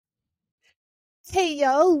Hey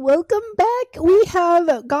y'all, welcome back. We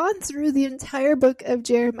have gone through the entire book of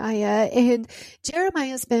Jeremiah, and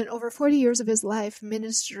Jeremiah spent over 40 years of his life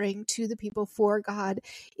ministering to the people for God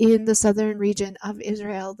in the southern region of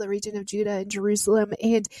Israel, the region of Judah and Jerusalem,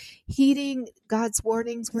 and heeding God's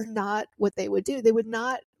warnings were not what they would do. They would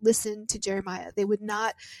not listen to Jeremiah. They would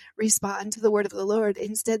not respond to the word of the Lord.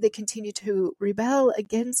 Instead, they continued to rebel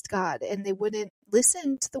against God, and they wouldn't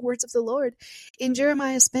listen to the words of the Lord. And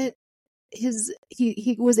Jeremiah spent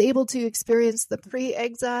he was able to experience the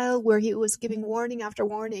pre-exile where he was giving warning after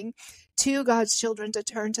warning to God's children to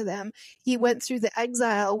turn to them. He went through the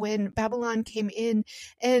exile when Babylon came in,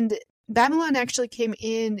 and Babylon actually came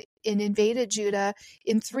in and invaded Judah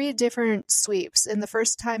in 3 different sweeps. And the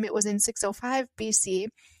first time it was in 605 BC.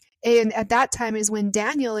 And at that time is when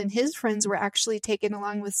Daniel and his friends were actually taken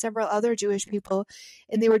along with several other Jewish people,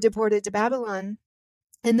 and they were deported to Babylon.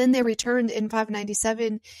 And then they returned in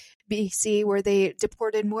 597 BC, where they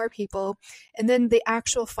deported more people. And then the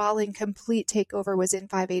actual falling complete takeover was in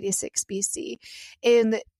 586 BC.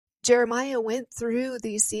 And Jeremiah went through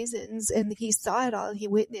these seasons, and he saw it all. He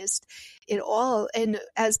witnessed it all. And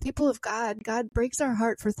as people of God, God breaks our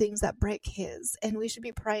heart for things that break his. And we should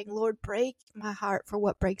be praying, Lord, break my heart for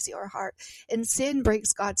what breaks your heart. And sin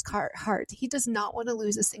breaks God's heart. He does not want to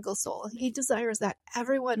lose a single soul. He desires that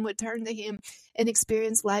everyone would turn to him and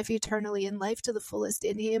experience life eternally and life to the fullest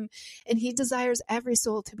in him. And he desires every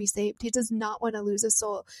soul to be saved. He does not want to lose a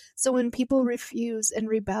soul. So when people refuse and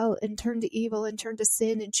rebel and turn to evil and turn to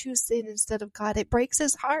sin and choose sin instead of God, it breaks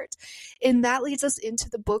his heart. And that leads us into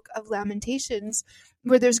the book of Lamentations,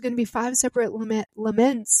 where there's going to be 5 separate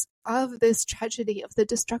laments of this tragedy of the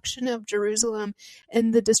destruction of Jerusalem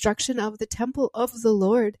and the destruction of the temple of the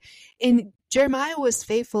Lord. And Jeremiah was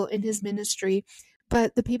faithful in his ministry,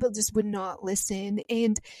 but the people just would not listen.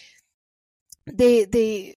 And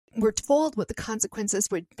they were told what the consequences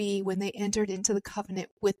would be when they entered into the covenant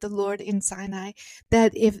with the Lord in Sinai,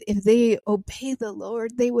 that if they obey the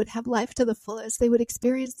Lord, they would have life to the fullest. They would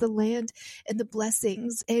experience the land and the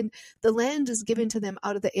blessings. And the land is given to them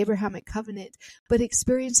out of the Abrahamic covenant, but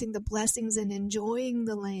experiencing the blessings and enjoying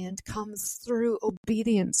the land comes through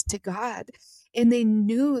obedience to God. And they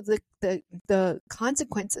knew the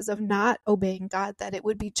consequences of not obeying God, that it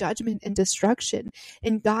would be judgment and destruction.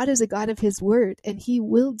 And God is a God of his word, and he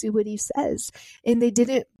will do what he says. And they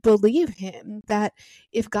didn't believe him, that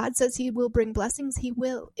if God says he will bring blessings, he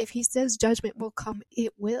will. If he says judgment will come,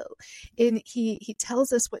 it will. And he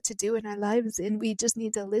tells us what to do in our lives, and we just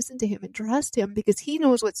need to listen to him and trust him, because he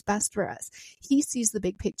knows what's best for us. He sees the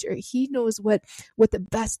big picture. He knows what the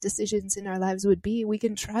best decisions in our lives would be. We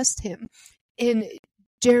can trust him. And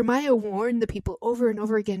Jeremiah warned the people over and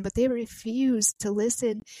over again, but they refused to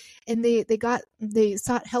listen. And they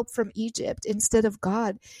sought help from Egypt instead of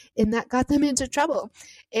God. And that got them into trouble.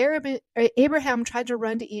 Abraham tried to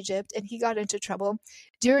run to Egypt, and he got into trouble.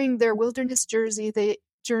 During their wilderness journey, the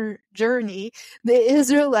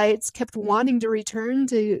Israelites kept wanting to return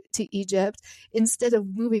to Egypt instead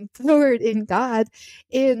of moving forward in God.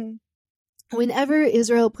 And whenever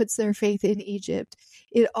Israel puts their faith in Egypt,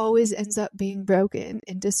 it always ends up being broken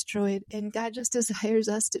and destroyed. And God just desires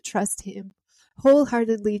us to trust him,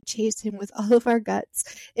 wholeheartedly chase him with all of our guts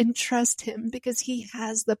and trust him, because he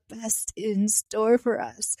has the best in store for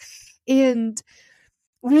us. And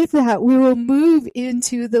with that, we will move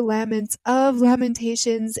into the laments of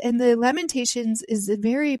Lamentations. And the Lamentations is a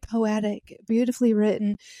very poetic, beautifully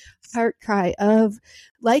written heart cry of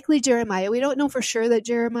likely Jeremiah. We don't know for sure that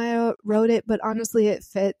Jeremiah wrote it, but honestly it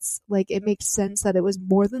fits. Like, it makes sense that it was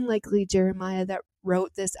more than likely Jeremiah that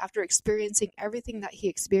wrote this after experiencing everything that he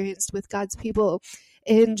experienced with God's people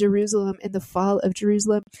in Jerusalem and the fall of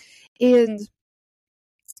Jerusalem. And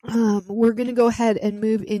we're going to go ahead and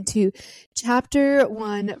move into chapter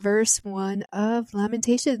 1, verse 1 of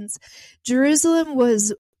Lamentations. Jerusalem,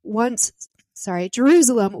 once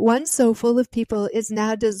so full of people, is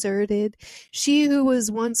now deserted. She who was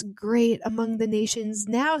once great among the nations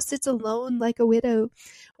now sits alone like a widow.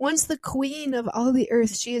 Once the queen of all the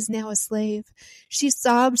earth, she is now a slave. She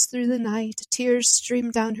sobs through the night. Tears stream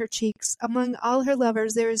down her cheeks. Among all her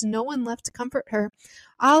lovers, there is no one left to comfort her.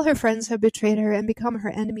 All her friends have betrayed her and become her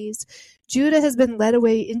enemies. Judah has been led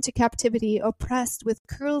away into captivity, oppressed with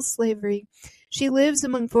cruel slavery. She lives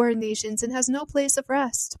among foreign nations and has no place of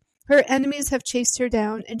rest. Her enemies have chased her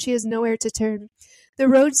down, and she has nowhere to turn. The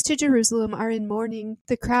roads to Jerusalem are in mourning.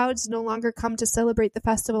 The crowds no longer come to celebrate the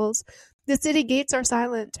festivals. The city gates are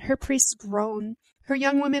silent. Her priests groan. Her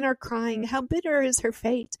young women are crying. How bitter is her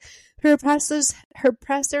fate! Her oppressors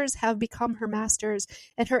have become her masters,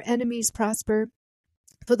 and her enemies prosper.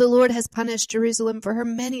 For the Lord has punished Jerusalem for her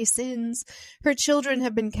many sins. Her children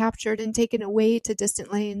have been captured and taken away to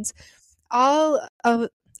distant lands. All of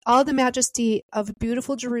all the majesty of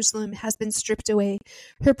beautiful Jerusalem has been stripped away.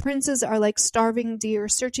 Her princes are like starving deer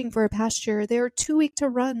searching for a pasture. They are too weak to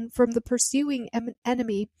run from the pursuing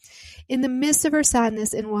enemy. In the midst of her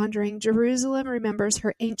sadness and wandering, Jerusalem remembers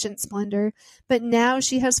her ancient splendor. But now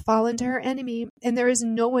she has fallen to her enemy, and there is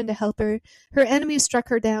no one to help her. Her enemy struck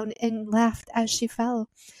her down and laughed as she fell.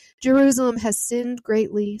 Jerusalem has sinned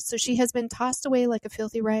greatly, so she has been tossed away like a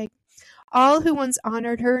filthy rag. All who once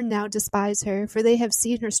honored her now despise her, for they have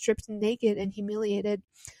seen her stripped naked and humiliated.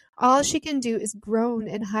 All she can do is groan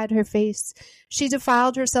and hide her face. She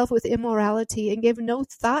defiled herself with immorality and gave no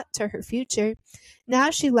thought to her future. Now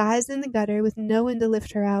she lies in the gutter with no one to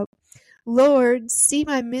lift her out. Lord, see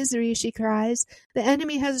my misery, she cries. The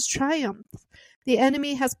enemy has triumphed. The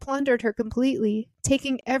enemy has plundered her completely,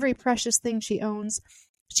 taking every precious thing she owns.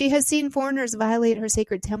 She has seen foreigners violate her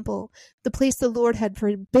sacred temple, the place the Lord had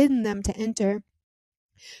forbidden them to enter.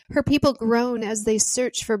 Her people groan as they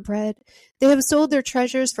search for bread. They have sold their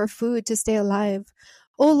treasures for food to stay alive.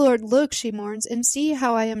 O Lord, look, she mourns, and see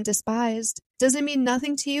how I am despised. Does it mean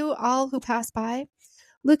nothing to you, all who pass by?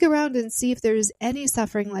 Look around and see if there is any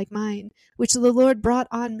suffering like mine, which the Lord brought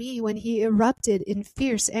on me when he erupted in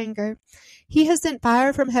fierce anger. He has sent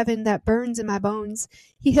fire from heaven that burns in my bones.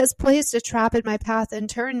 He has placed a trap in my path and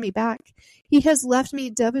turned me back. He has left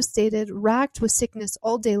me devastated, racked with sickness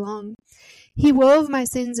all day long. He wove my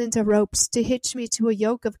sins into ropes to hitch me to a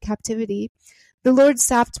yoke of captivity. The Lord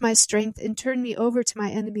sapped my strength and turned me over to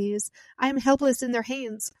my enemies. I am helpless in their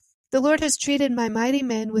hands. The Lord has treated my mighty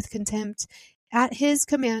men with contempt. At his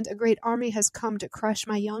command, a great army has come to crush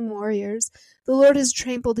my young warriors. The Lord has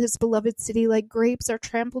trampled his beloved city like grapes are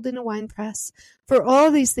trampled in a winepress. For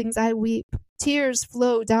all these things I weep. Tears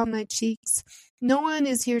flow down my cheeks. No one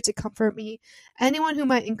is here to comfort me. Anyone who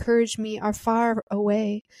might encourage me are far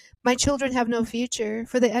away. My children have no future,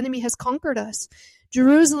 for the enemy has conquered us.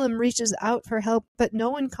 Jerusalem reaches out for help, but no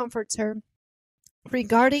one comforts her.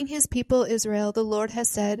 Regarding his people Israel, the Lord has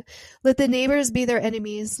said, let the neighbors be their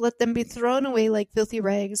enemies, let them be thrown away like filthy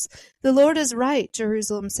rags. The Lord is right,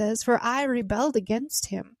 Jerusalem says, for I rebelled against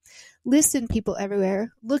him. Listen, people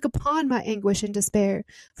everywhere, look upon my anguish and despair,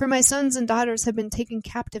 for my sons and daughters have been taken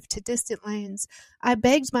captive to distant lands. I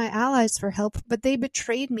begged my allies for help, but they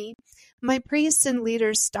betrayed me. My priests and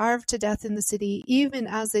leaders starved to death in the city, even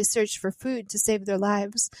as they searched for food to save their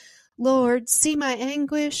lives. Lord, see my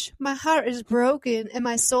anguish. My heart is broken, and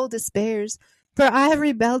my soul despairs. For I have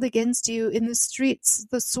rebelled against you. In the streets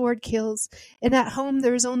the sword kills, and at home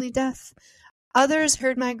there is only death. Others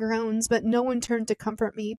heard my groans, but no one turned to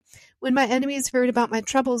comfort me. When my enemies heard about my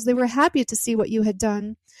troubles, they were happy to see what you had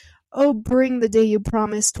done. Oh, bring the day you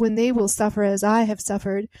promised, when they will suffer as I have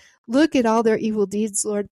suffered. Look at all their evil deeds,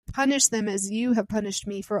 Lord. Punish them as you have punished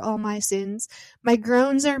me for all my sins. My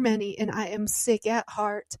groans are many, and I am sick at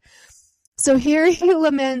heart. So here he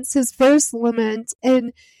laments his first lament,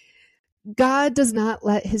 and God does not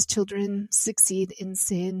let his children succeed in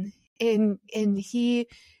sin. And he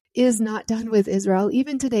is not done with Israel.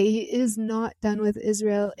 Even today, he is not done with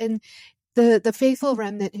Israel. And the faithful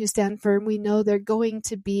remnant who stand firm, we know they're going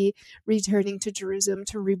to be returning to Jerusalem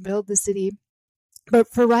to rebuild the city. But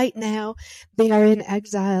for right now, they are in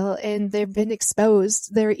exile and they've been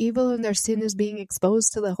exposed. Their evil and their sin is being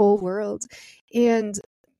exposed to the whole world. And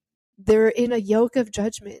they're in a yoke of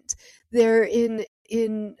judgment. They're in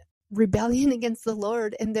rebellion against the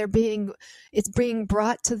Lord, and it's being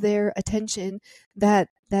brought to their attention that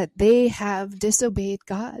they have disobeyed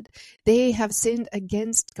God. They have sinned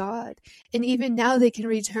against God. And even now they can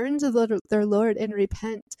return to their Lord and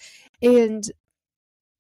repent. And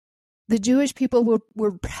the Jewish people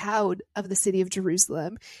were proud of the city of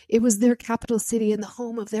Jerusalem. It was their capital city and the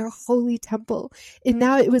home of their holy temple. And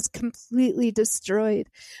now it was completely destroyed.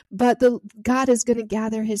 But God is going to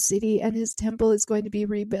gather his city, and his temple is going to be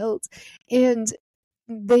rebuilt. And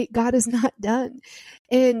God is not done.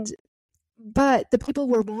 But the people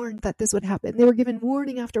were warned that this would happen. They were given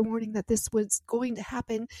warning after warning that this was going to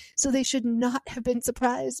happen. So they should not have been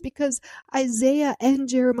surprised, because Isaiah and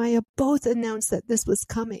Jeremiah both announced that this was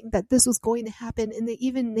coming, that this was going to happen. And they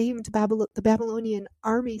even named the Babylonian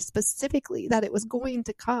army specifically, that it was going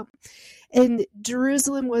to come. And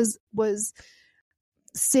Jerusalem was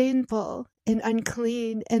sinful and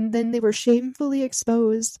unclean, and then they were shamefully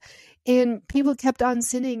exposed. And people kept on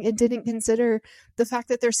sinning and didn't consider the fact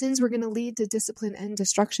that their sins were going to lead to discipline and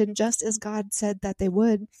destruction, just as God said that they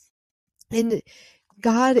would. And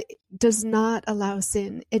God does not allow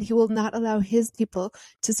sin, and he will not allow his people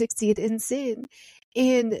to succeed in sin.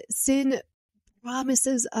 And sin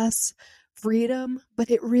promises us freedom, but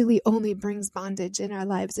it really only brings bondage in our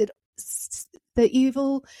lives. The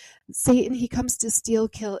evil Satan, he comes to steal,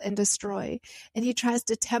 kill, and destroy. And he tries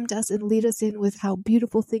to tempt us and lead us in with how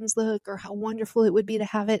beautiful things look or how wonderful it would be to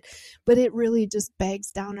have it. But it really just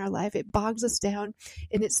bags down our life. It bogs us down,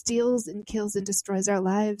 and it steals and kills and destroys our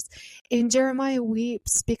lives. And Jeremiah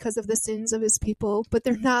weeps because of the sins of his people, but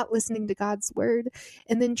they're not listening to God's word.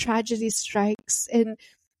 And then tragedy strikes, and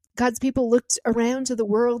God's people looked around to the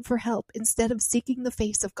world for help instead of seeking the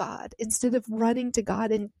face of God, instead of running to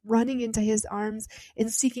God and running into his arms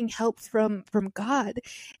and seeking help from God.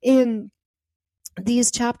 And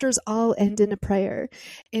these chapters all end in a prayer.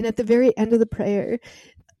 And at the very end of the prayer,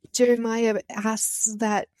 Jeremiah asks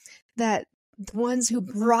that the ones who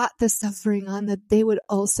brought the suffering on, that they would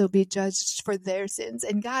also be judged for their sins,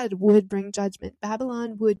 and God would bring judgment.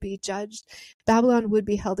 Babylon would be judged. Babylon would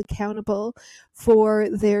be held accountable for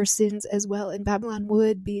their sins as well, and Babylon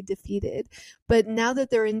would be defeated. But now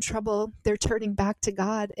that they're in trouble, they're turning back to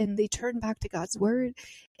God, and they turn back to God's word,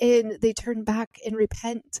 and they turn back and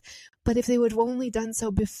repent. But if they would have only done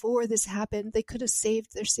so before this happened, they could have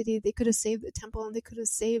saved their city, they could have saved the temple, and they could have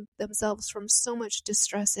saved themselves from so much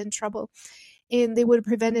distress and trouble. And they would have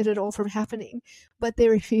prevented it all from happening. But they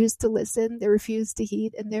refused to listen, they refused to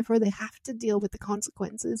heed, and therefore they have to deal with the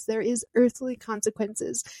consequences. There is earthly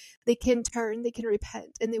consequences. They can turn, they can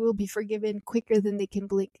repent, and they will be forgiven quicker than they can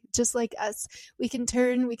blink. Just like us, we can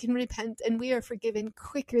turn, we can repent, and we are forgiven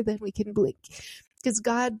quicker than we can blink. Because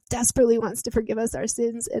God desperately wants to forgive us our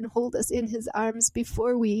sins and hold us in his arms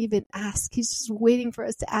before we even ask. He's just waiting for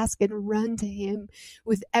us to ask and run to him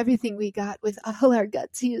with everything we got, with all our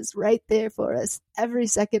guts. He is right there for us every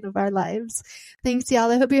second of our lives. Thanks,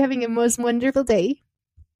 y'all. I hope you're having a most wonderful day.